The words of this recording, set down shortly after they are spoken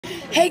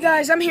Hey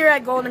guys, I'm here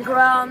at Golden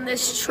Corral on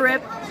this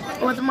trip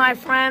with my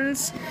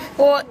friends.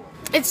 Well,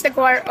 it's the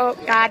choir. Oh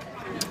God,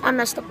 I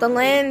messed up the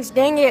lens.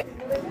 Dang it.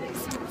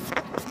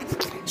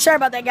 Sorry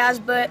about that, guys.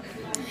 But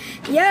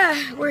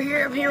yeah, we're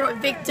here. I'm here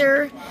with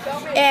Victor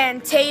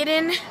and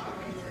Tayden,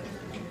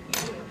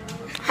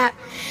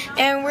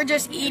 and we're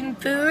just eating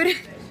food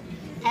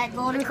at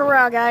Golden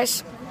Corral,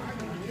 guys.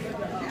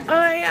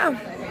 Oh yeah.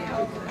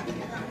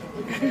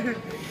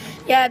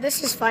 Yeah,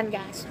 this is fun,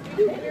 guys.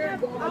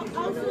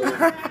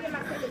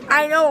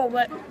 I know,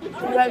 but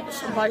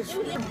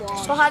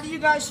so how do you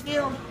guys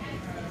feel?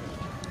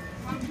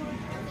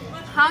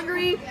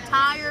 Hungry,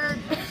 tired,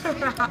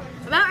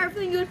 about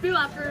everything you feel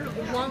after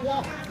a long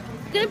walk.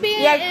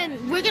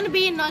 We're gonna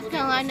be in North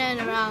Carolina in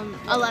around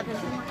 11.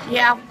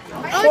 Yeah,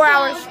 4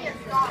 hours.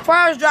 4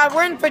 hours drive.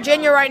 We're in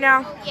Virginia right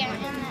now. Yeah.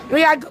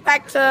 We gotta go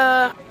back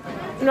to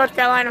North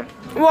Carolina.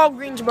 Well,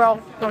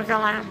 Greensboro, North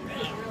Carolina.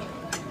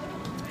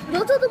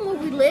 Don't tell them where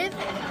we live.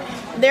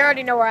 They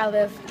already know where I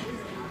live.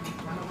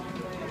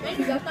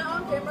 You got that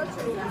on camera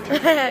too.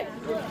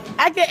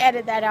 I could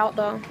edit that out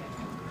though.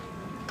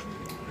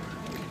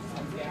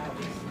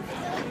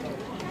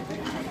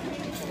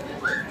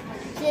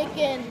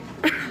 Chicken.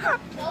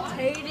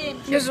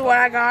 This is what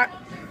I got.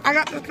 I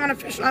got this kind of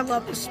fish. I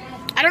love this.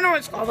 I don't know what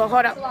it's called though.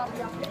 Hold up.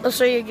 Let's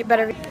show you get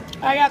better.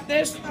 I got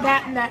this,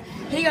 that, and that.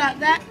 He got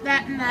that,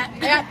 that, and that. I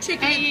got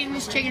chicken. I ain't eating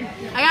this chicken.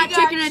 I got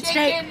chicken and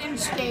steak. Chicken and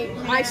steak.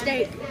 My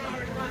steak.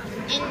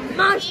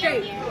 My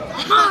steak.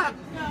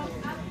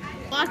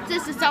 Watch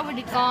this, it's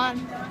already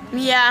gone.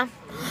 Yeah.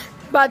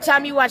 By the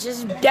time you watch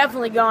this, it's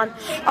definitely gone.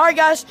 Alright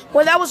guys,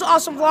 well that was an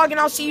awesome vlog and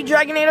I'll see you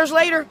Dragonators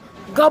later.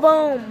 Go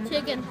boom.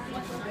 Chicken.